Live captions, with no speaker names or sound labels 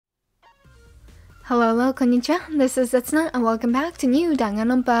Hello, konnichiwa, this is Etsuna, and welcome back to new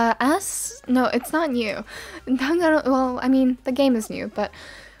Danganronpa S. No, it's not new. Well, I mean, the game is new, but...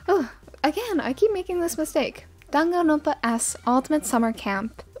 Oh, again, I keep making this mistake. Danganronpa S Ultimate Summer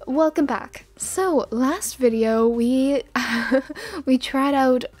Camp. Welcome back. So, last video, we tried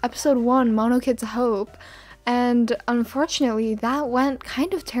out episode 1, Monokid's Hope, and unfortunately, that went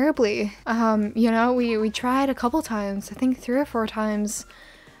kind of terribly. We tried a couple times, I think 3 or 4 times.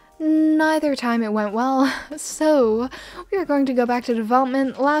 Neither time it went well, so we are going to go back to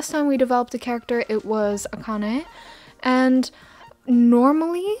development. Last time we developed a character, it was Akane, and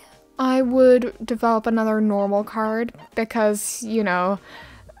normally I would develop another normal card because, you know,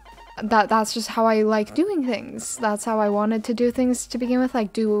 that's just how I like doing things. That's how I wanted to do things to begin with,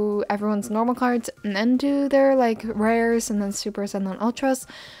 like do everyone's normal cards and then do their like rares and then supers and then ultras,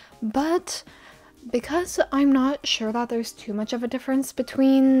 but because I'm not sure that there's too much of a difference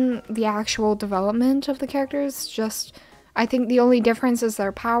between the actual development of the characters, I think the only difference is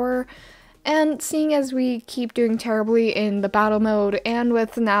their power, and seeing as we keep doing terribly in the battle mode and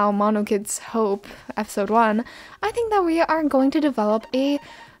with now Monokid's Hope episode 1, I think that we are going to develop a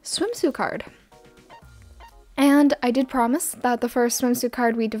swimsuit card. And I did promise that the first swimsuit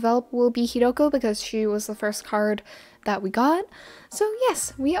card we develop will be Hiroko because she was the first card that we got. So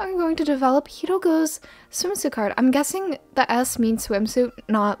yes, we are going to develop Hiroko's swimsuit card. I'm guessing the S means swimsuit,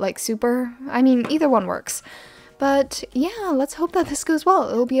 not like super. I mean, either one works. But yeah, let's hope that this goes well.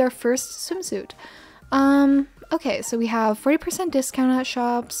 It'll be our first swimsuit. Okay, so we have 40% discount at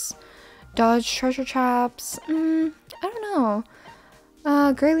shops, dodge treasure traps, I don't know.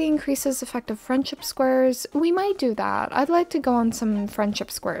 Greatly increases effective friendship squares. We might do that. I'd like to go on some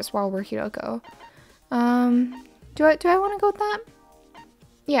friendship squares while we're Hiroko. Do I want to go with that?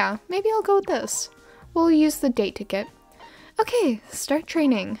 Yeah, maybe I'll go with this. We'll use the date ticket. Okay, start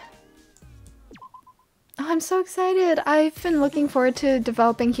training. Oh, I'm so excited. I've been looking forward to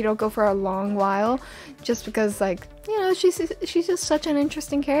developing Hiroko for a long while, just because, like, you know, she's just such an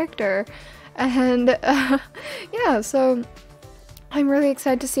interesting character. And, yeah, so I'm really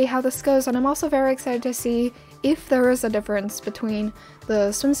excited to see how this goes, and I'm also very excited to see if there is a difference between the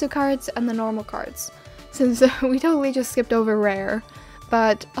swimsuit cards and the normal cards, since we totally just skipped over rare.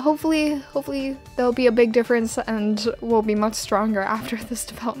 But hopefully there'll be a big difference and we'll be much stronger after this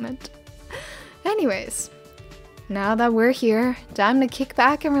development. Anyways, now that we're here, time to kick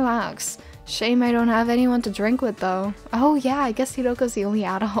back and relax. Shame I don't have anyone to drink with though. Oh yeah, I guess Hiroko's the only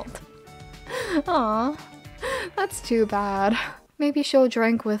adult. Aw, that's too bad. Maybe she'll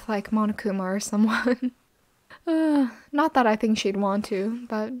drink with like Monokuma or someone. Not that I think she'd want to,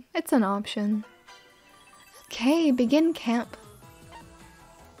 but it's an option. Okay, begin camp.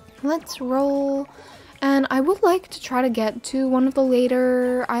 Let's roll. And I would like to try to get to one of the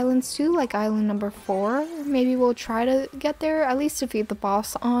later islands too, like island number 4. Maybe we'll try to get there, at least defeat the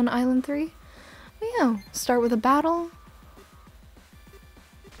boss on island 3. But yeah, start with a battle.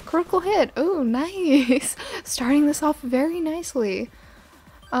 Critical hit. Oh, nice. Starting this off very nicely.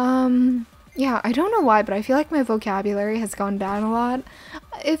 Yeah, I don't know why, but I feel like my vocabulary has gone down a lot.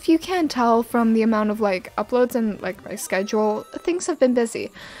 If you can't tell from the amount of like uploads and like my schedule, things have been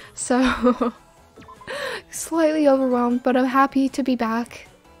busy. So slightly overwhelmed, but I'm happy to be back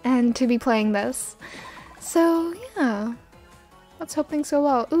and to be playing this. So yeah, let's hope things go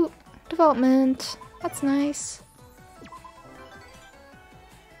well. Ooh, development. That's nice.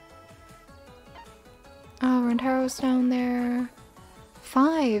 Oh, Rentaro's down there.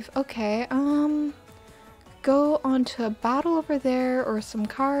 5, okay, go on to a battle over there, or some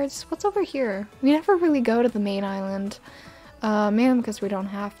cards. What's over here? We never really go to the main island, mainly because we don't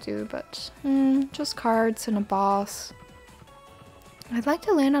have to, but, just cards and a boss. I'd like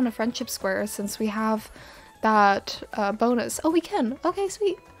to land on a friendship square since we have that, bonus. Oh, we can! Okay,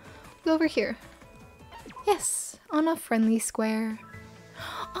 sweet! Go over here. Yes, on a friendly square.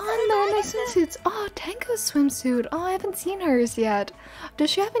 Oh no, my swimsuits! Oh, Tenko's swimsuit! Oh, I haven't seen hers yet.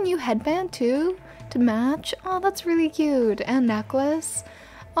 Does she have a new headband too? To match? Oh, that's really cute. And necklace.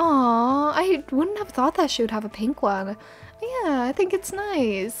 Aw, I wouldn't have thought that she would have a pink one. Yeah, I think it's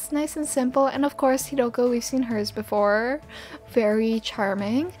nice. Nice and simple. And of course, Hiroko, we've seen hers before. Very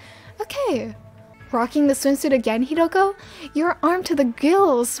charming. Okay. Rocking the swimsuit again, Hiroko? You're armed to the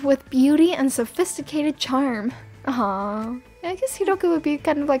gills with beauty and sophisticated charm. Aww. I guess Hiroko would be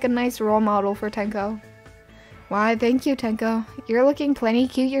kind of like a nice role model for Tenko. Why, thank you, Tenko. You're looking plenty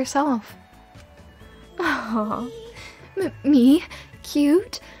cute yourself. Aww. Me?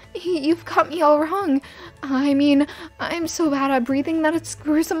 Cute? You've got me all wrong. I mean, I'm so bad at breathing that it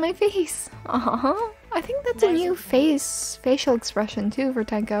screws up my face. Aww. I think that's a new facial expression too for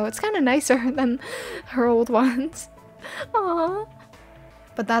Tenko. It's kind of nicer than her old ones. Aww.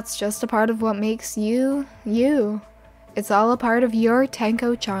 But that's just a part of what makes you, you. It's all a part of your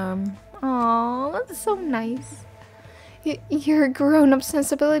Tenko charm. Aww, that's so nice. Your grown-up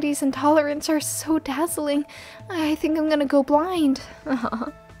sensibilities and tolerance are so dazzling. I think I'm gonna go blind.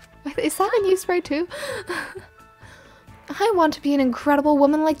 Is that a new spray too? I want to be an incredible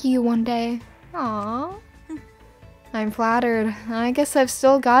woman like you one day. Aww. I'm flattered. I guess I've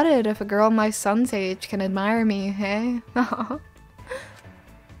still got it if a girl my son's age can admire me, hey?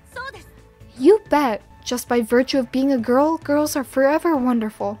 You bet. Just by virtue of being a girl, girls are forever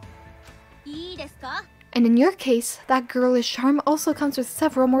wonderful. And in your case, that girlish charm also comes with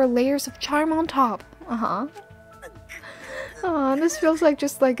several more layers of charm on top. This feels like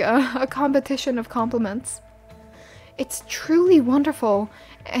just like a competition of compliments. It's truly wonderful,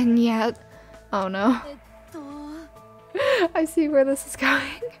 and yet... Oh no. I see where this is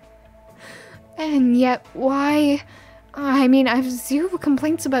going. And yet, why? I mean, I have zero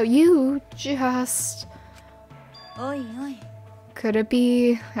complaints about you, just... Could it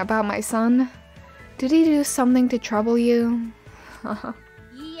be about my son? Did he do something to trouble you?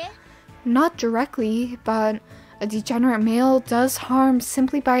 Not directly, but a degenerate male does harm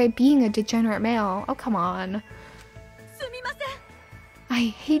simply by being a degenerate male. Oh, come on. I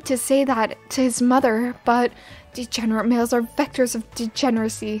hate to say that to his mother, but degenerate males are vectors of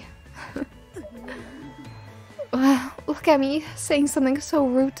degeneracy. Look at me, saying something so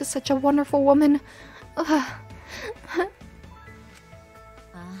rude to such a wonderful woman.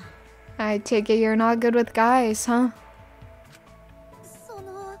 I take it you're not good with guys, huh?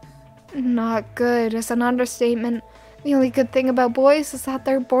 Not good is an understatement. The only good thing about boys is that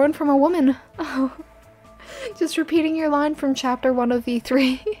they're born from a woman. Oh. Just repeating your line from chapter 1 of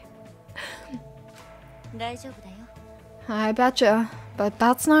V3. I betcha, but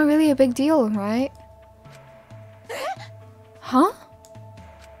that's not really a big deal, right? Huh?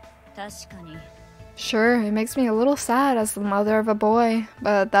 Sure, it makes me a little sad as the mother of a boy,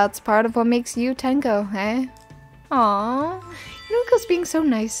 but that's part of what makes you Tenko, eh? Aww, Hiroko's being so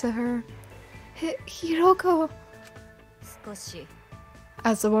nice to her. Hiroko!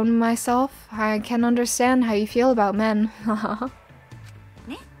 As a woman myself, I can understand how you feel about men.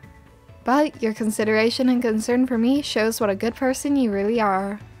 But your consideration and concern for me shows what a good person you really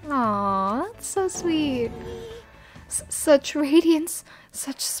are. Aww, that's so sweet. Such radiance,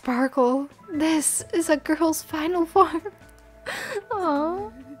 such sparkle. This is a girl's final form.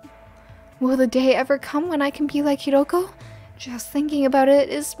 Aww. Will the day ever come when I can be like Hiroko? Just thinking about it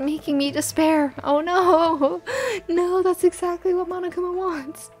is making me despair. Oh no! No, that's exactly what Monokuma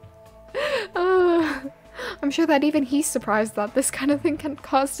wants. I'm sure that even he's surprised that this kind of thing can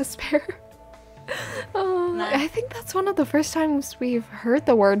cause despair. I think that's one of the first times we've heard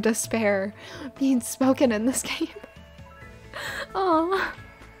the word despair being spoken in this game.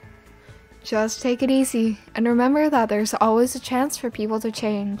 Just take it easy, and remember that there's always a chance for people to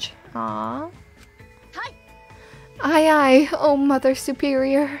change. Aww. Aye, oh Mother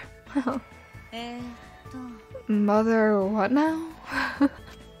Superior. Mother what now?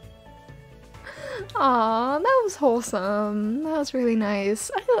 Aw, that was wholesome. That was really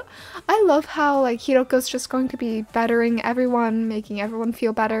nice. I love how like Hiroko's just going to be bettering everyone, making everyone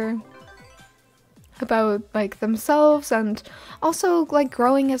feel better about like themselves and also like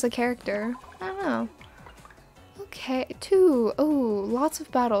growing as a character. I don't know. Okay, 2. Oh, lots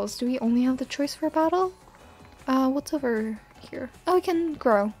of battles. Do we only have the choice for a battle? What's over here? Oh, we can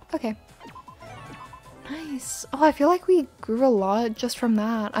grow. Okay. Nice. Oh, I feel like we grew a lot just from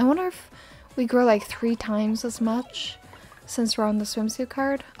that. I wonder if we grow like 3 times as much since we're on the swimsuit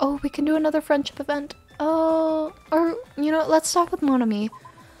card. Oh, we can do another friendship event. Oh, or, you know, let's stop with Monomi.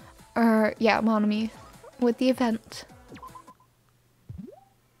 Or, yeah, Monomi. With the event.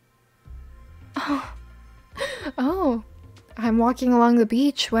 Oh. Oh. I'm walking along the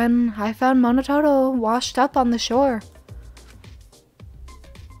beach when I found Monotaro washed up on the shore.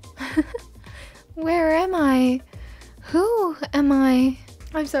 Where am I? Who am I?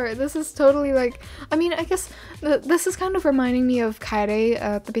 I'm sorry, this is totally like... I mean, I guess this is kind of reminding me of Kaede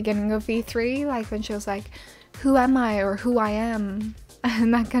at the beginning of V3, like when she was like, who am I or who I am,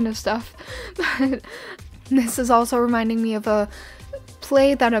 and that kind of stuff. But this is also reminding me of a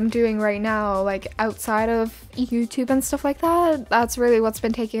play that I'm doing right now, like outside of YouTube and stuff like that. That's really what's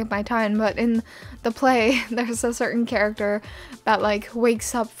been taking up my time, but in the play, there's a certain character that like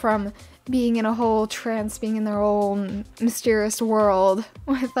wakes up from being in a whole trance, being in their own mysterious world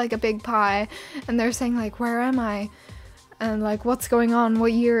with like a big pie, and they're saying like, where am I? And like, what's going on?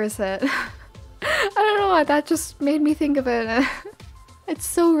 What year is it? I don't know why that just made me think of it. It's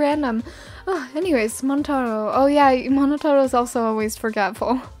so random. Oh, anyways, Monotaro. Oh yeah, Monotaro is also always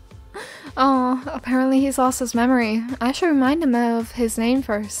forgetful. Oh, apparently he's lost his memory. I should remind him of his name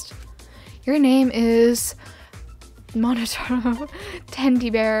first. Your name is Monotaro. Teddy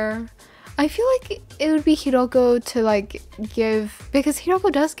Bear. I feel like it would be Hiroko to like give, because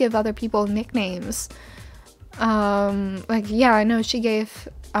Hiroko does give other people nicknames. Like yeah, I know she gave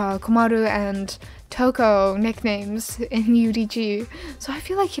Komaru and Toko nicknames in UDG, so I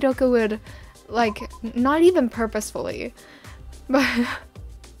feel like Hiroko would, like, not even purposefully, but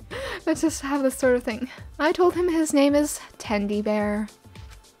just have this sort of thing. I told him his name is Teddy Bear.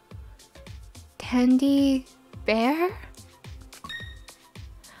 Teddy Bear?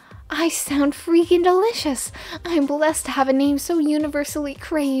 I sound freaking delicious. I'm blessed to have a name so universally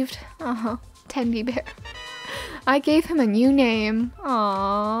craved. Teddy Bear. I gave him a new name.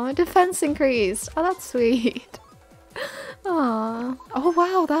 Aww, defense increased. Oh, that's sweet. Aww. Oh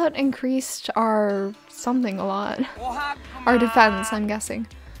wow, that increased our something a lot. Our defense, I'm guessing.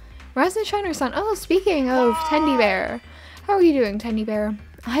 Rise and shine, son. Oh, speaking of Teddy Bear. How are you doing, Teddy Bear?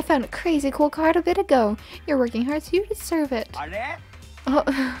 I found a crazy cool card a bit ago. You're working hard, so you deserve it. Oh.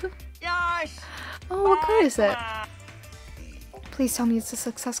 Oh, what card is it? Please tell me it's a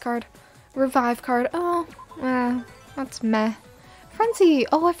success card. Revive card. Oh. That's meh. Frenzy!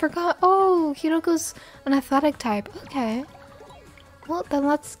 Oh, I forgot. Oh, Hiroko's an athletic type. Okay. Well, then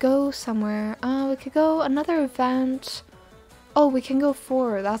let's go somewhere. We could go another event. Oh, we can go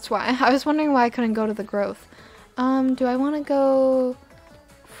 4. That's why. I was wondering why I couldn't go to the growth. Do I want to go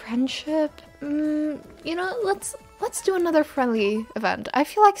friendship? You know, let's do another friendly event. I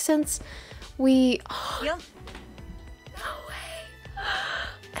feel like since we... Oh, no way!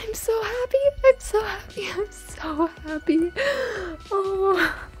 I'm so happy. I'm so happy. I'm so happy.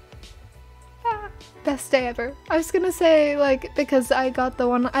 Oh. Best day ever. I was gonna say, like, because I got the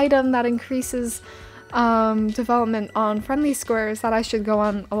one item that increases development on friendly squares, that I should go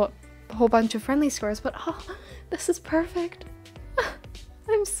on a whole bunch of friendly squares, but oh, this is perfect.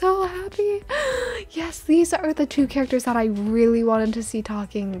 I'm so happy. Yes, these are the 2 characters that I really wanted to see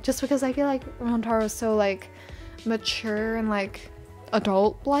talking, just because I feel like Rantaro is so, like, mature and, like,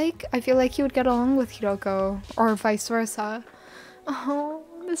 adult-like. I feel like he would get along with Hiroko, or vice versa. Oh,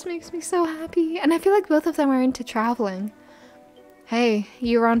 this makes me so happy. And I feel like both of them are into traveling. Hey,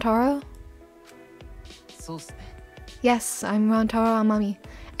 you Rantaro? Yes, I'm Rantaro Amami.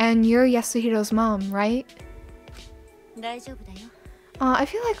 And you're Yasuhiro's mom, right? I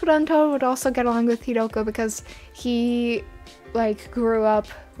feel like Rantaro would also get along with Hiroko because he, like, grew up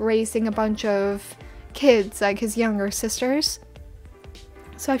raising a bunch of kids, like his younger sisters.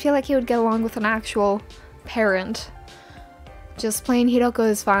 So I feel like he would get along with an actual parent. Just plain Hiroko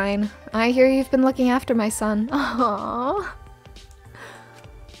is fine. I hear you've been looking after my son. Aww.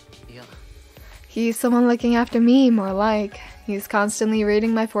 He's someone looking after me, more like. He's constantly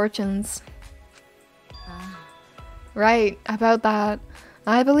reading my fortunes. Right, about that.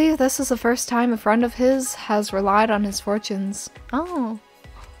 I believe this is the first time a friend of his has relied on his fortunes. Oh.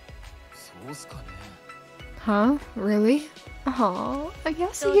 Huh? Really? Oh, I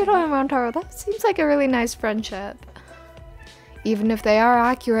guess Hiro and Rantaro, that seems like a really nice friendship. Even if they are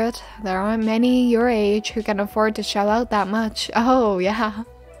accurate, there aren't many your age who can afford to shell out that much. Oh, yeah.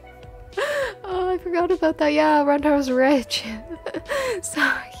 Oh, I forgot about that. Yeah, Rantaro's rich. So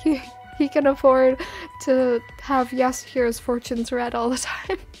he can afford to have Yasuhiro's fortunes read all the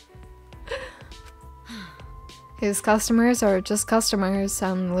time. His customers are just customers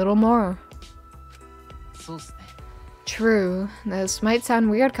and little more. True, this might sound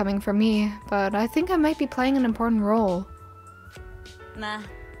weird coming from me, but I think I might be playing an important role.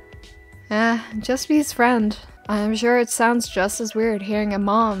 Just be his friend. I'm sure it sounds just as weird hearing a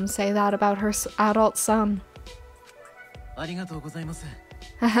mom say that about her adult son.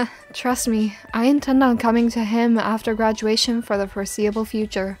 Trust me, I intend on coming to him after graduation for the foreseeable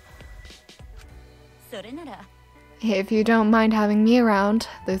future. If you don't mind having me around,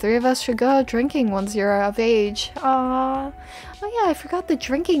 the 3 of us should go out drinking once you're of age. Aww. Oh yeah, I forgot the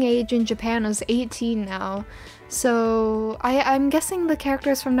drinking age in Japan is 18 now. So I'm guessing the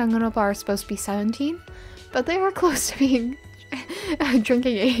characters from Danganronpa are supposed to be 17, but they are close to being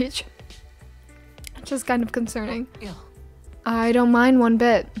drinking age. Which is kind of concerning. I don't mind one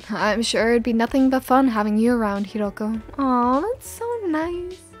bit. I'm sure it'd be nothing but fun having you around, Hiroko. Aw, that's so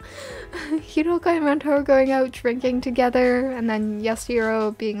nice. Hiroko and Rantaro going out drinking together, and then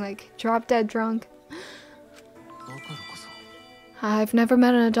Yasuhiro being like drop dead drunk. I've never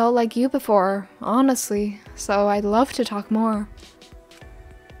met an adult like you before, honestly, so I'd love to talk more.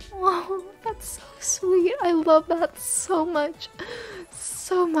 Oh, that's so sweet. I love that so much.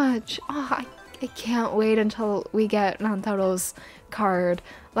 So much. Oh, I can't wait until we get Nantaro's card.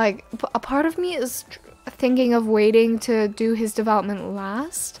 Like, a part of me is thinking of waiting to do his development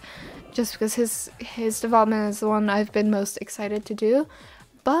last, just because his development is the one I've been most excited to do.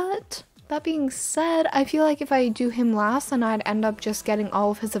 But that being said, I feel like if I do him last, then I'd end up just getting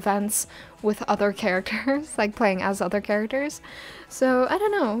all of his events with other characters, like playing as other characters. So, I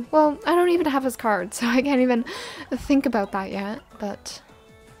don't know. Well, I don't even have his card, so I can't even think about that yet. But,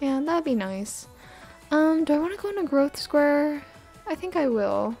 yeah, that'd be nice. Do I want to go on a growth square? I think I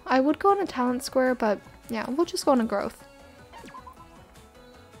will. I would go on a talent square, but yeah, we'll just go on a growth.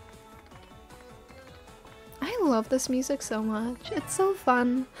 I love this music so much. It's so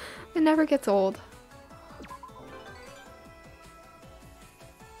fun. It never gets old.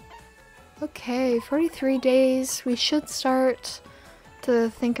 Okay, 43 days. We should start to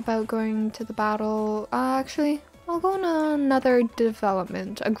think about going to the battle. Actually, I'll go on another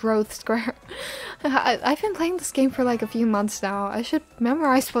development, a growth square. I've been playing this game for like a few months now. I should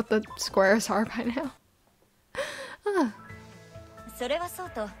memorize what the squares are by now.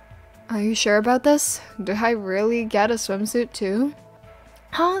 Are you sure about this? Do I really get a swimsuit too?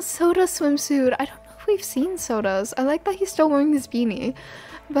 Soda swimsuit. I don't know if we've seen Soda's. I like that he's still wearing his beanie.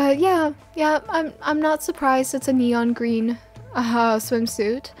 But yeah, I'm not surprised it's a neon green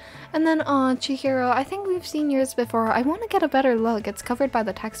swimsuit. And then Chihiro, I think we've seen yours before. I want to get a better look. It's covered by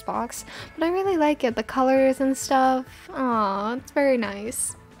the text box, but I really like it. The colors and stuff. Aw, it's very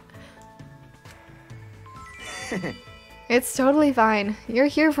nice. It's totally fine. You're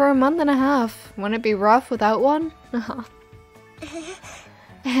here for a month and a half. Wouldn't it be rough without one?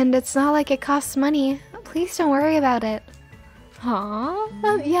 And it's not like it costs money. Please don't worry about it.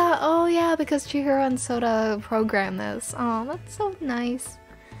 Aww. Yeah, oh yeah, because Chihiro and Soda program this. Oh, that's so nice.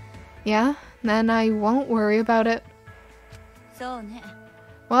 Yeah, then I won't worry about it.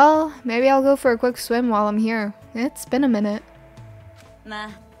 Well, maybe I'll go for a quick swim while I'm here. It's been a minute.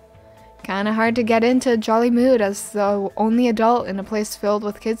 Kinda hard to get into a jolly mood as the only adult in a place filled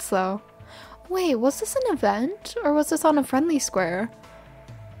with kids though. Wait, was this an event? Or was this on a friendly square?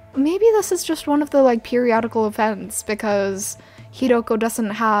 Maybe this is just one of the like periodical events because Hiroko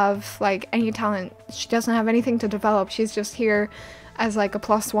doesn't have like any talent. She doesn't have anything to develop. She's just here as like a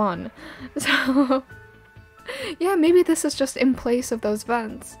 +1. So yeah, maybe this is just in place of those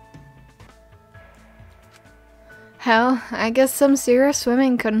events. Hell, I guess some serious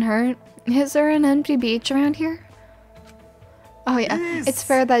swimming couldn't hurt. Is there an empty beach around here? Oh yeah, yes. It's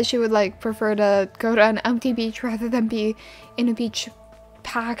fair that she would like prefer to go to an empty beach rather than be in a beach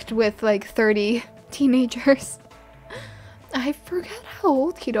packed with like 30 teenagers. I forget how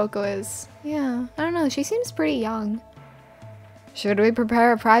old Hiroko is. Yeah, I don't know, she seems pretty young. Should we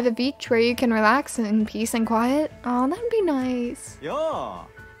prepare a private beach where you can relax in peace and quiet? Oh, that'd be nice. Yeah.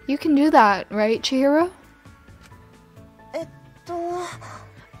 You can do that, right, Chihiro?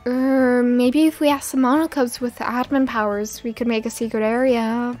 Maybe if we ask the Monokubs with admin powers, we could make a secret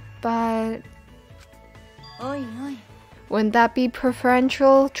area, but... Wouldn't that be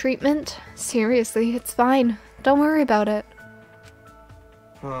preferential treatment? Seriously, it's fine. Don't worry about it.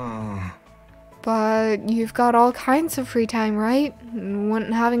 But you've got all kinds of free time, right?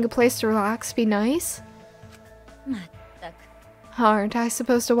 Wouldn't having a place to relax be nice? Aren't I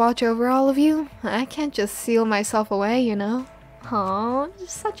supposed to watch over all of you? I can't just seal myself away, you know? Aw, you're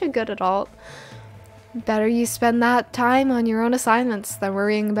such a good adult. Better you spend that time on your own assignments than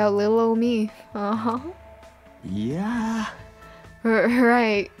worrying about little old me. Yeah.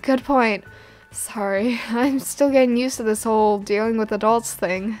 Right, good point. Sorry, I'm still getting used to this whole dealing with adults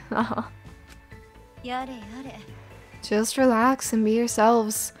thing. Just relax and be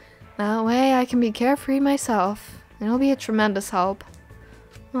yourselves. That way I can be carefree myself. It'll be a tremendous help.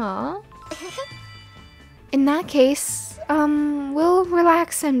 Aww. In that case, we'll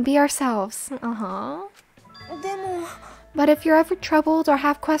relax and be ourselves. But if you're ever troubled or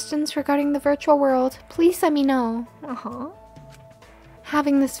have questions regarding the virtual world, please let me know.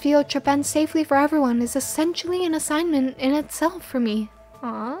 Having this field trip end safely for everyone is essentially an assignment in itself for me.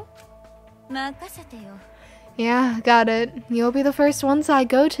 Yeah, got it. You'll be the first ones I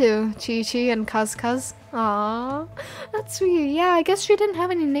go to, Chi-Chi and Kaz-Kaz. Aww, that's sweet. Yeah, I guess she didn't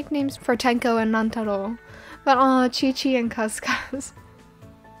have any nicknames for Tenko and Nantaro. But Chi-Chi and Kaz-Kaz.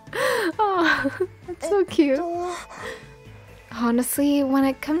 Aw, that's so cute. Honestly, when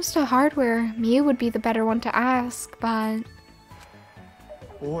it comes to hardware, Miu would be the better one to ask, but...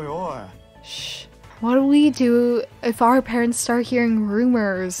 Shh. What do we do if our parents start hearing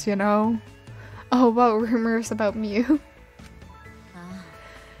rumors, you know? Oh, what rumors about Miu?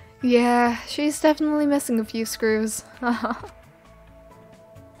 Yeah, she's definitely missing a few screws.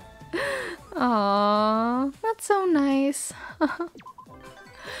 Aww, that's so nice.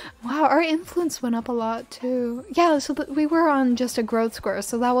 Wow, our influence went up a lot too. Yeah, so we were on just a growth square,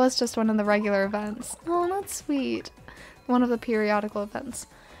 so that was just one of the regular events. Oh, that's sweet. One of the periodical events.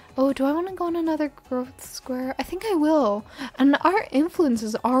 Oh, do I want to go on another growth square? I think I will. And our influence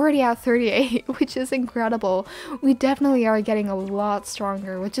is already at 38, which is incredible. We definitely are getting a lot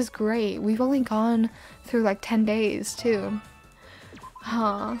stronger, which is great. We've only gone through like 10 days too.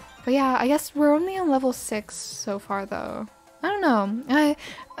 Huh. But yeah, I guess we're only on level 6 so far though. I don't know.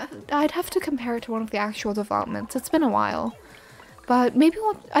 I'd have to compare it to one of the actual developments. It's been a while. But maybe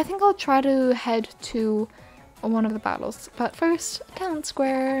I think I'll try to head to one of the battles. But first, talent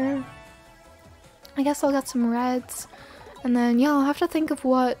square. I guess I'll get some reds. And then, yeah, I'll have to think of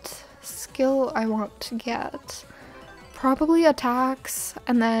what skill I want to get. Probably attacks,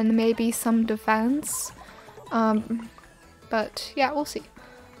 and then maybe some defense. But yeah, we'll see.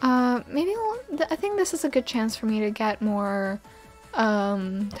 Maybe I think this is a good chance for me to get more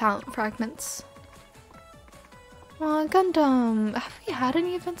talent fragments. Gundam. Have we had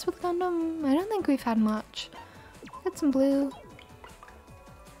any events with Gundam? I don't think we've had much. Get some blue.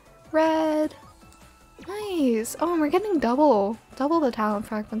 Red. Nice. Oh, and we're getting double the talent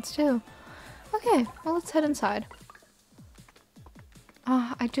fragments too. Okay, well let's head inside.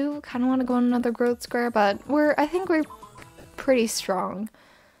 I do kind of want to go on another growth square, but I think we're pretty strong.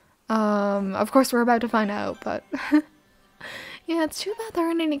 Of course we're about to find out, but yeah, it's too bad there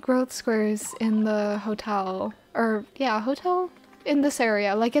aren't any growth squares in the hotel. Or, yeah, hotel in this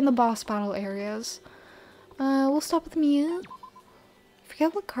area, like in the boss battle areas. We'll stop with Mew.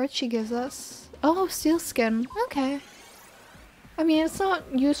 Forget what card she gives us. Oh, steel skin. Okay. I mean, it's not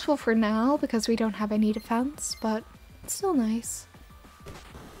useful for now because we don't have any defense, but it's still nice.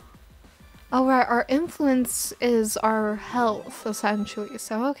 Oh, right, our influence is our health, essentially,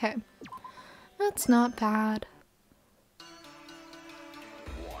 so okay. That's not bad.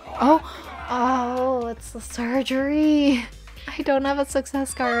 Oh, it's the surgery. I don't have a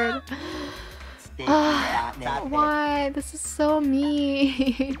success card. Why? This is so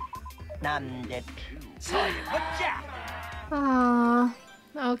mean.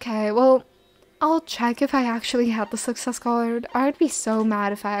 Okay, well, I'll check if I actually had the success card. I'd be so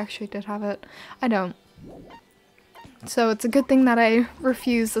mad if I actually did have it. I don't. So it's a good thing that I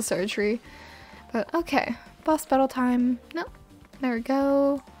refused the surgery. But okay, boss battle time. Nope. There we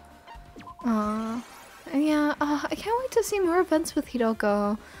go. And yeah, I can't wait to see more events with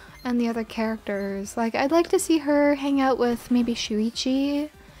Hiroko and the other characters. Like, I'd like to see her hang out with maybe Shuichi.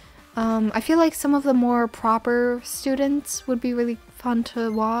 I feel like some of the more proper students would be really fun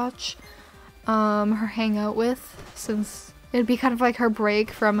to watch her hang out with, since it'd be kind of like her break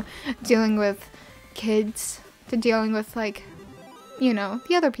from dealing with kids to dealing with, like, you know,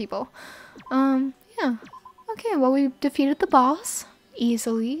 the other people. Yeah. Okay, well, we defeated the boss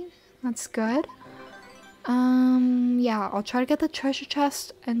easily. That's good. Yeah, I'll try to get the treasure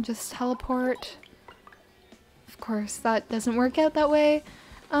chest and just teleport. Of course, that doesn't work out that way.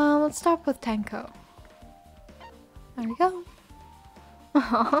 Let's stop with Tenko. There we go.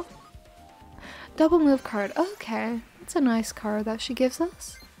 Aww. Double move card. Okay, that's a nice card that she gives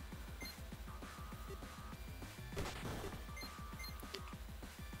us.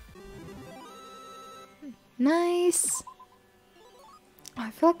 Nice. Oh,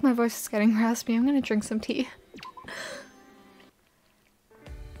 I feel like my voice is getting raspy. I'm gonna drink some tea.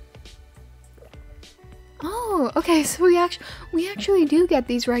 Oh, okay, so we actually do get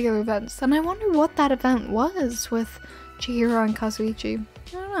these regular events, and I wonder what that event was with Chihiro and Kazuichi.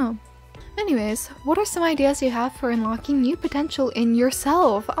 I don't know. Anyways, what are some ideas you have for unlocking new potential in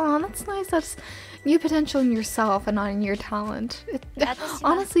yourself? Oh, that's nice. That's new potential in yourself and not in your talent.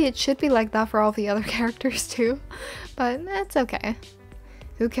 Honestly, it should be like that for all the other characters too, but it's okay.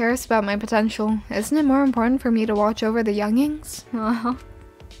 Who cares about my potential? Isn't it more important for me to watch over the youngings?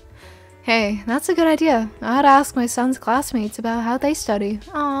 Hey, that's a good idea. I'd ask my son's classmates about how they study.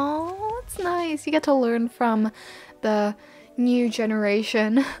 Oh, that's nice. You get to learn from the new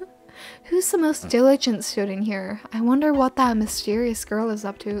generation. Who's the most diligent student here? I wonder what that mysterious girl is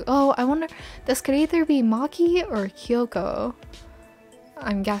up to. Oh, I wonder, this could either be Maki or Kyoko.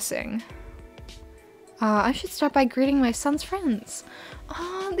 I'm guessing. I should start by greeting my son's friends.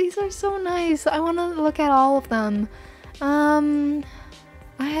 Oh, these are so nice. I want to look at all of them.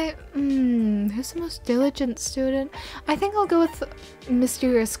 Who's the most diligent student? I think I'll go with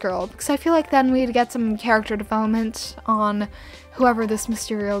Mysterious Girl, because I feel like then we'd get some character development on whoever this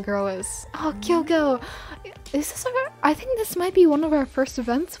Mysterious Girl is. Oh, Kyoko! Is this I think this might be one of our first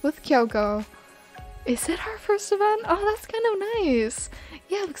events with Kyoko. Is it our first event? Oh, that's kind of nice.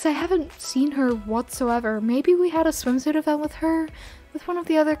 Yeah, because I haven't seen her whatsoever. Maybe we had a swimsuit event with her with one of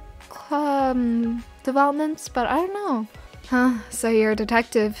the other developments, but I don't know. Huh, so you're a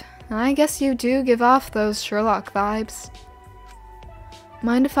detective. I guess you do give off those Sherlock vibes.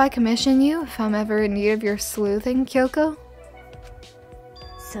 Mind if I commission you if I'm ever in need of your sleuthing, Kyoko?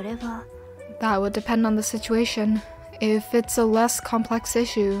 That would depend on the situation. If it's a less complex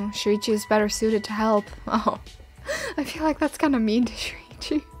issue, Shuichi is better suited to help. Oh, I feel like that's kind of mean to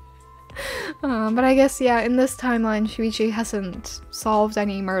Shuichi. But I guess, yeah, in this timeline, Shuichi hasn't solved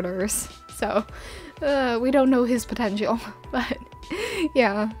any murders, so we don't know his potential, but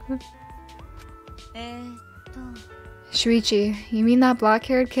yeah. Shuichi, you mean that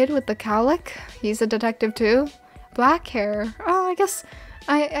black-haired kid with the cowlick? He's a detective too? Black hair? Oh,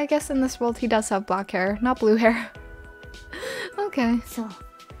 I guess in this world he does have black hair, not blue hair. Okay.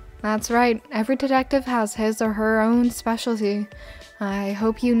 That's right. Every detective has his or her own specialty. I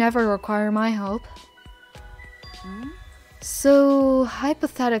hope you never require my help. So,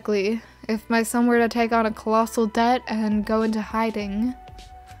 hypothetically, if my son were to take on a colossal debt and go into hiding...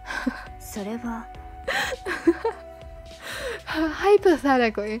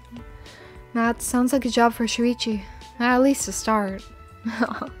 Hypothetically. That sounds like a job for Shuichi. At least to start.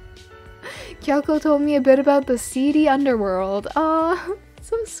 Kyoko told me a bit about the seedy underworld. Aw,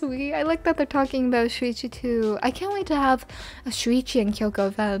 so sweet. I like that they're talking about Shuichi too. I can't wait to have a Shuichi and Kyoko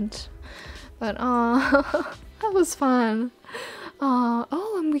event. But aw, that was fun.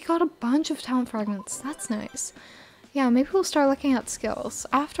 Oh, and we got a bunch of talent fragments. That's nice. Yeah, maybe we'll start looking at skills.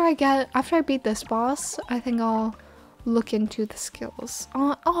 After I beat this boss, I think I'll look into the skills.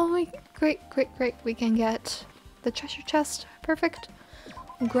 Great. We can get the treasure chest. Perfect.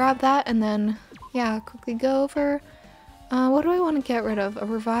 Grab that and then, yeah, quickly go over. What do I want to get rid of? A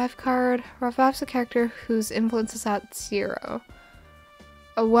revive card. Revives a character whose influence is at 0.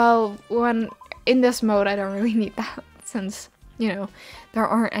 Well, when in this mode, I don't really need that since, you know, there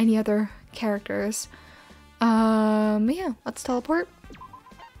aren't any other characters. Yeah, let's teleport.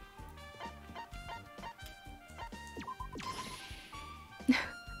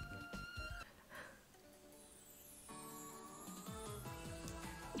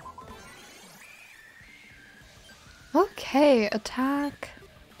 Okay, attack.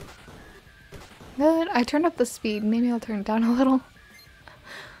 Good. I turned up the speed. Maybe I'll turn it down a little.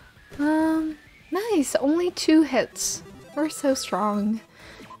 Nice. Only 2 hits. We're so strong.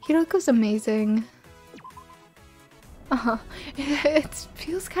 Hiroko's amazing. It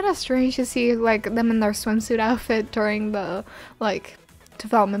feels kind of strange to see like them in their swimsuit outfit during the like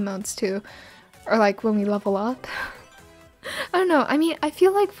development modes too, or like when we level up. I don't know. I mean, I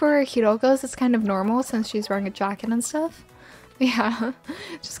feel like for Hiroko's it's kind of normal since she's wearing a jacket and stuff. Yeah,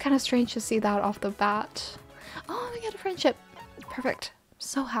 just kind of strange to see that off the bat. Oh, we got a friendship. Perfect.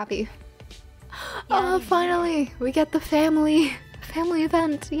 So happy. Oh, finally, we get the family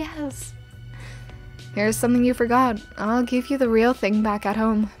event. Yes. Here's something you forgot. I'll give you the real thing back at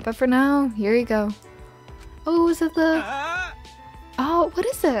home. But for now, here you go. Oh, is it the... Oh, what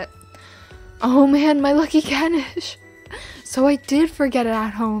is it? Oh man, my lucky Kanish. So I did forget it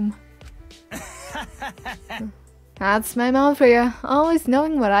at home. That's my mom for you. Always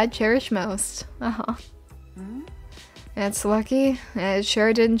knowing what I cherish most. It's lucky. It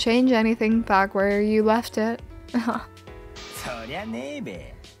sure didn't change anything back where you left it.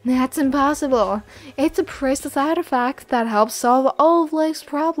 That's impossible. It's a priceless artifact that helps solve all of life's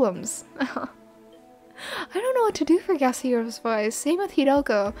problems. I don't know what to do for Yasuhiro's voice. Same with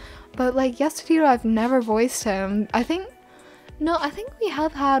Hiroko. But like Yasuhiro, I've never voiced him. I think we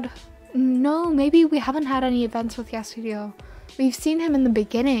have had... No, maybe we haven't had any events with Yasuhiro. We've seen him in the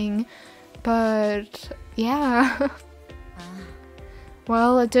beginning. But yeah.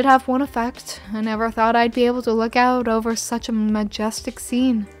 Well, it did have one effect. I never thought I'd be able to look out over such a majestic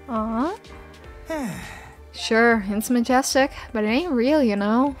scene. Aww. Sure, it's majestic, but it ain't real, you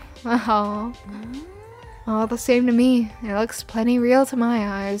know? Oh. All the same to me. It looks plenty real to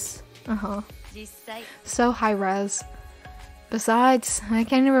my eyes. So high res. Besides, I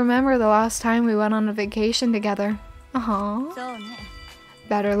can't even remember the last time we went on a vacation together.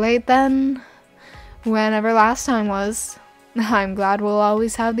 Better late than whenever last time was. I'm glad we'll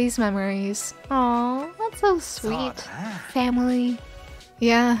always have these memories. Aw, that's so sweet. Family.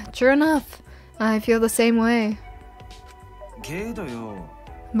 Yeah, true enough. I feel the same way.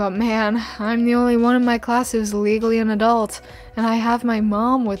 But man, I'm the only one in my class who's legally an adult, and I have my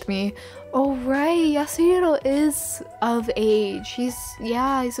mom with me. Oh right, Yasuhiro is of age. He's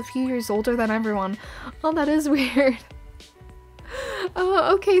a few years older than everyone. Oh, that is weird.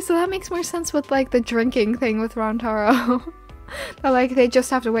 Oh, okay, so that makes more sense with like the drinking thing with Rantaro. That like they just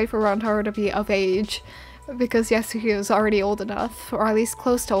have to wait for Rantaro to be of age. Because Yasuhiro is already old enough, or at least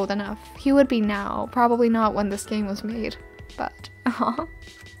close to old enough. He would be now, probably not when this game was made, but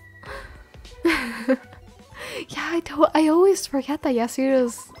yeah, I always forget that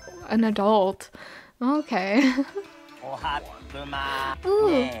Yasuhiro's an adult. Okay. Ooh.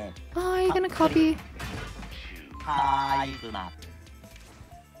 Oh, are you gonna copy?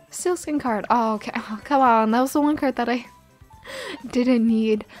 Sealskin card. Oh, okay. Oh, come on, that was the one card that I didn't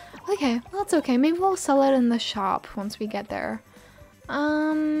need. Okay, well, that's okay. Maybe we'll sell it in the shop once we get there.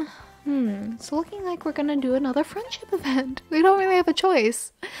 It's looking like we're gonna do another friendship event. We don't really have a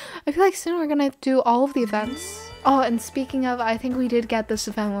choice. I feel like soon we're gonna do all of the events. Oh, and speaking of, I think we did get this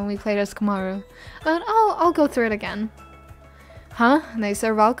event when we played as Komaru. But I'll go through it again. Huh? They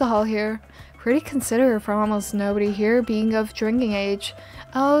serve alcohol here. Pretty considerate for almost nobody here being of drinking age.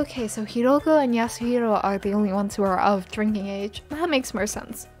 Okay, so Hiroko and Yasuhiro are the only ones who are of drinking age. That makes more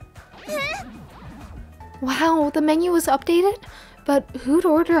sense. Wow, the menu was updated? But who'd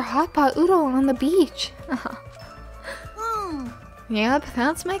order hot pot udon on the beach? Yep,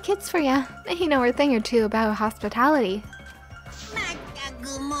 that's my kids for ya. They know a thing or two about hospitality.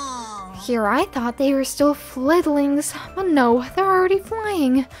 Here I thought they were still fledglings, but no, they're already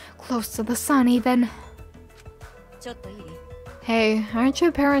flying. Close to the sun even. Hey, aren't you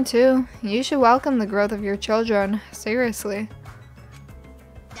a parent too? You should welcome the growth of your children. Seriously.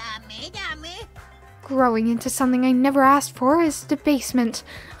 Growing into something I never asked for is debasement.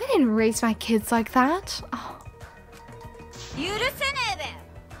 I didn't raise my kids like that. Oh.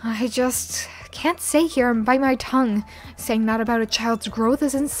 I just can't sit here and bite my tongue. Saying that about a child's growth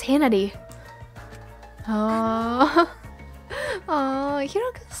is insanity. Oh,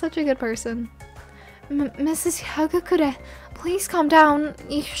 Hiroko's such a good person. Mrs. Hagakure, please calm down.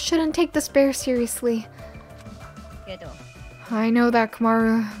 You shouldn't take despair seriously. I know that,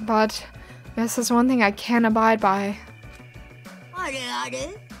 Komaru, but this is one thing I can't abide by.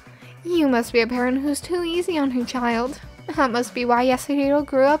 You must be a parent who's too easy on her child. That must be why Yasuhiro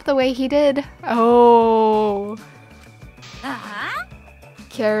grew up the way he did. Oh.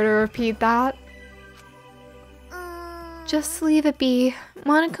 Care to repeat that? Just leave it be.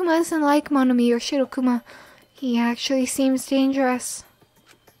 Monokuma isn't like Monomi or Shirokuma. He actually seems dangerous.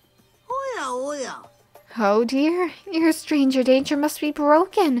 Oh dear, your stranger danger must be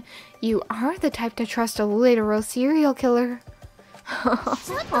broken. You are the type to trust a literal serial killer.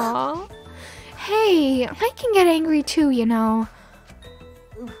 Aww. Hey, I can get angry too, you know.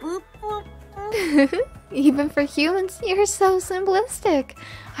 Even for humans, you're so simplistic.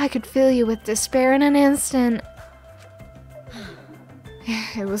 I could fill you with despair in an instant.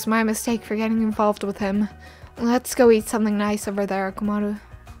 It was my mistake for getting involved with him. Let's go eat something nice over there, Komaru.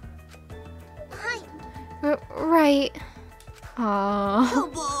 Right. Aww.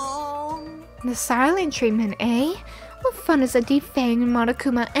 The silent treatment, eh? What fun is a deep fang in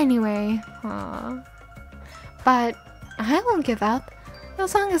Monokuma anyway? Aww. But I won't give up.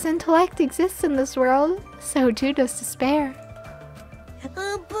 As long as intellect exists in this world, so too does despair.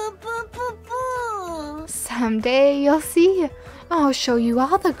 Someday you'll see. I'll show you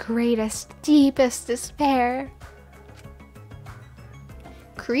all the greatest, deepest despair.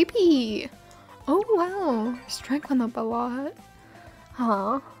 Creepy. Oh wow, strength went up a lot.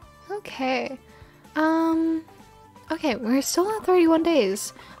 Huh. Okay. Okay, we're still at 31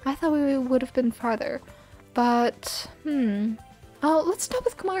 days. I thought we would have been farther. But, oh, let's stop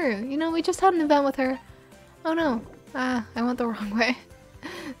with Komaru. You know, we just had an event with her. Oh no. I went the wrong way.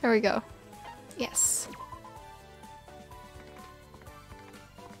 There we go. Yes.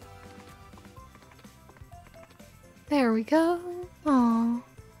 There we go. Oh.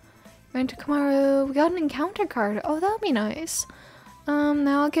 Went to Komaru. We got an encounter card. Oh, that would be nice.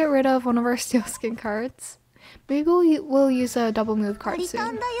 Now I'll get rid of one of our sealskin cards. Maybe we'll use a double move card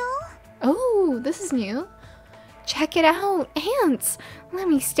soon. Oh, this is new. Check it out, ants! Let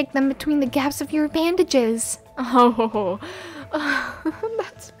me stick them between the gaps of your bandages. Oh,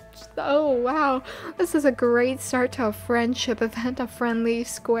 oh wow. This is a great start to a friendship event, a friendly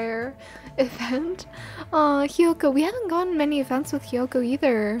square event. Aw, Hiroko, we haven't gotten many events with Hiroko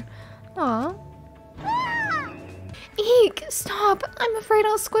either. Aw. Eek! Stop! I'm afraid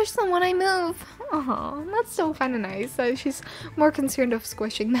I'll squish them when I move. Aw, that's so kind of nice. She's more concerned of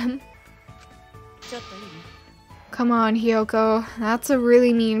squishing them. Come on, Hiroko. That's a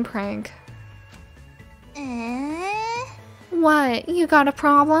really mean prank. What? You got a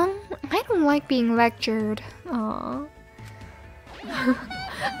problem? I don't like being lectured. Aww.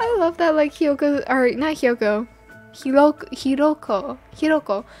 I love that, like, Hiroko, or not Hiroko,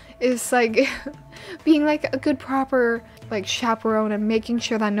 Hiroko is like being like a good proper like chaperone and making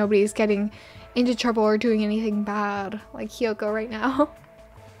sure that nobody's getting into trouble or doing anything bad, like Hiroko right now.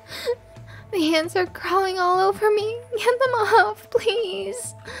 The hands are crawling all over me. Get them off,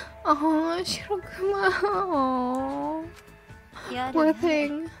 please. Oh, Shirokuma. Oh, poor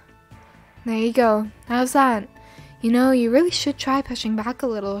thing. There you go. How's that? You know, you really should try pushing back a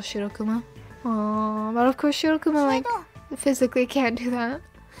little, Shirokuma. Aww, but of course Shirokuma, like, physically can't do that.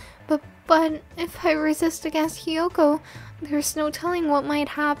 But if I resist against Hiroko, there's no telling what might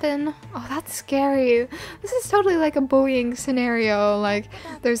happen. Oh, that's scary. This is totally like a bullying scenario. Like,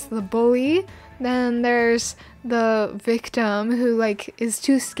 there's the bully, then there's the victim who, like, is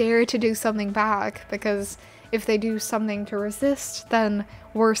too scared to do something back, because if they do something to resist, then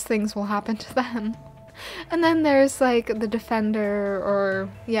worse things will happen to them. And then there's, like, the defender, or,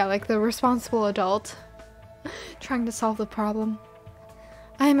 yeah, like, the responsible adult trying to solve the problem.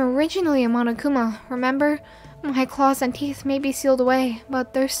 I am originally a Monokuma, remember? My claws and teeth may be sealed away,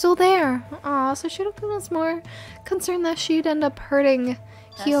 but they're still there. Aw, so Shirokuma's more concerned that she'd end up hurting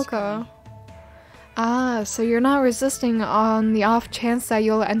Hiroko. Ah, so you're not resisting on the off chance that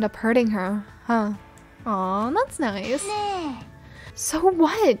you'll end up hurting her, huh? Aw, that's nice. So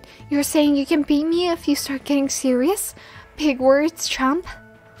what? You're saying you can beat me if you start getting serious? Big words, Trump.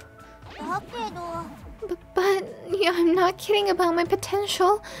 But yeah, I'm not kidding about my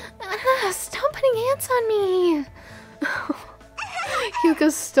potential. Ah, stop putting hands on me.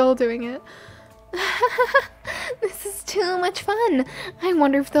 Yuka's still doing it. This is too much fun. I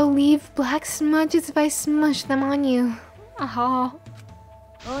wonder if they'll leave black smudges if I smush them on you. Aha.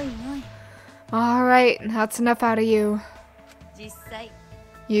 Alright, that's enough out of you.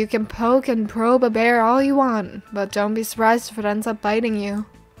 You can poke and probe a bear all you want, but don't be surprised if it ends up biting you.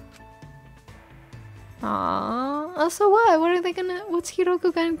 Aww. Oh, so what? What's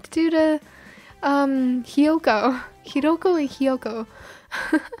Hiroko going to do to, Hiroko? Hiroko and Hiroko.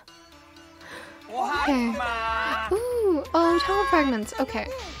 Okay. Ooh, oh, talent fragments. Okay.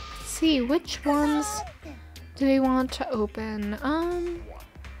 Let's see, which ones do we want to open?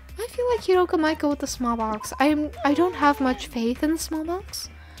 I feel like Hiroko might go with the small box. I don't have much faith in the small box,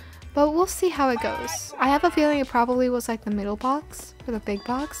 but we'll see how it goes. I have a feeling it probably was like the middle box, or the big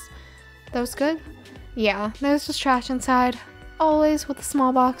box. That was good? Yeah, there's just trash inside. Always with the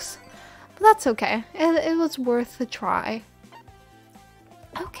small box. But that's okay. It was worth a try.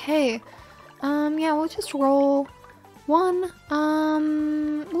 Okay. Yeah, we'll just roll one.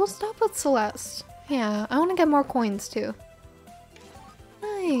 We'll stop with Celeste. Yeah, I want to get more coins too.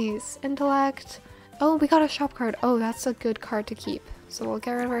 Nice. Intellect. Oh, we got a shop card. Oh, that's a good card to keep. So we'll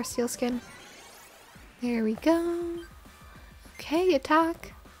get rid of our steel skin. There we go. Okay,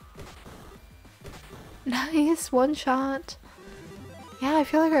 attack. Nice, one shot. Yeah, I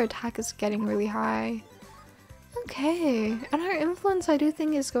feel like our attack is getting really high. Okay, and our influence I do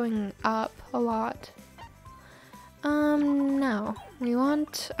think is going up a lot. No. I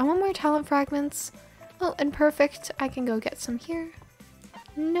want more talent fragments. Oh, and perfect. I can go get some here.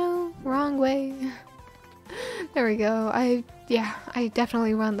 No, wrong way. There we go. I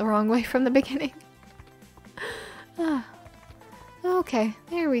definitely went the wrong way from the beginning. Okay,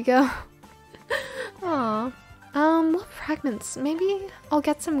 there we go. Aw. What fragments? Maybe I'll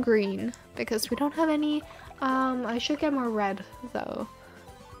get some green, because we don't have any. I should get more red, though.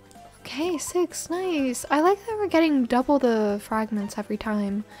 Okay, 6, nice. I like that we're getting double the fragments every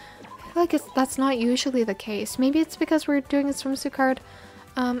time. I feel like that's not usually the case. Maybe it's because we're doing a swimsuit card.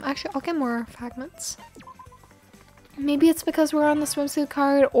 Actually, I'll get more fragments. Maybe it's because we're on the swimsuit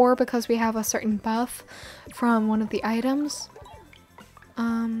card, or because we have a certain buff from one of the items.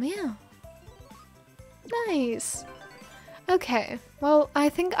 Yeah. Nice. Okay, well, I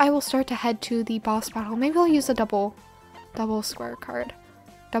think I will start to head to the boss battle. Maybe I'll use a double square card.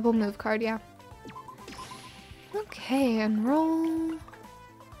 Double move card, yeah. Okay, and roll.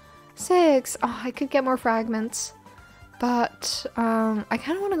 6. Oh, I could get more fragments. But, I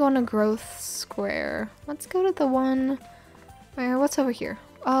kind of want to go on a growth square. Let's go to the one where, what's over here?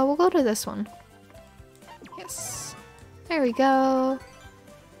 We'll go to this one. Yes. There we go.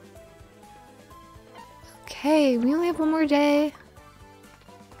 Okay, we only have one more day.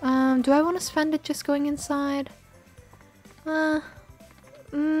 Do I want to spend it just going inside? We'll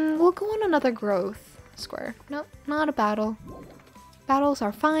go on another growth square. Nope, not a battle. Battles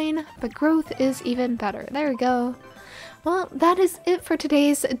are fine, but growth is even better. There we go. Well, that is it for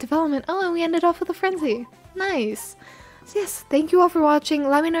today's development. Oh, and we ended off with a frenzy. Nice. So yes, thank you all for watching.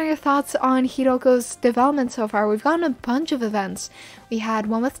 Let me know your thoughts on Hiroko's development so far. We've gotten a bunch of events. We had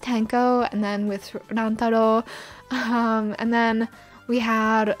one with Tenko, and then with Rantaro, and then we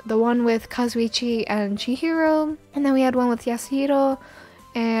had the one with Kazuichi and Chihiro, and then we had one with Yasuhiro,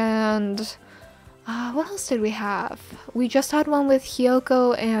 and what else did we have? We just had one with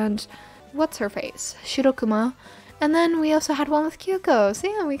Hiyoko and what's her face? Shirokuma. And then we also had one with Kyoko. So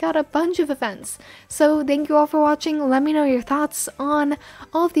yeah, we got a bunch of events. So thank you all for watching. Let me know your thoughts on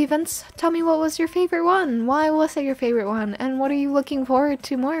all of the events. Tell me what was your favorite one. Why was it your favorite one? And what are you looking forward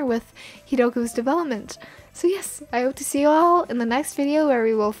to more with Hiroko's development? So yes, I hope to see you all in the next video where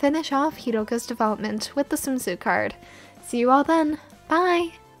we will finish off Hiroko's development with the swimsuit card. See you all then.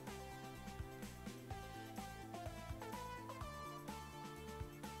 Bye!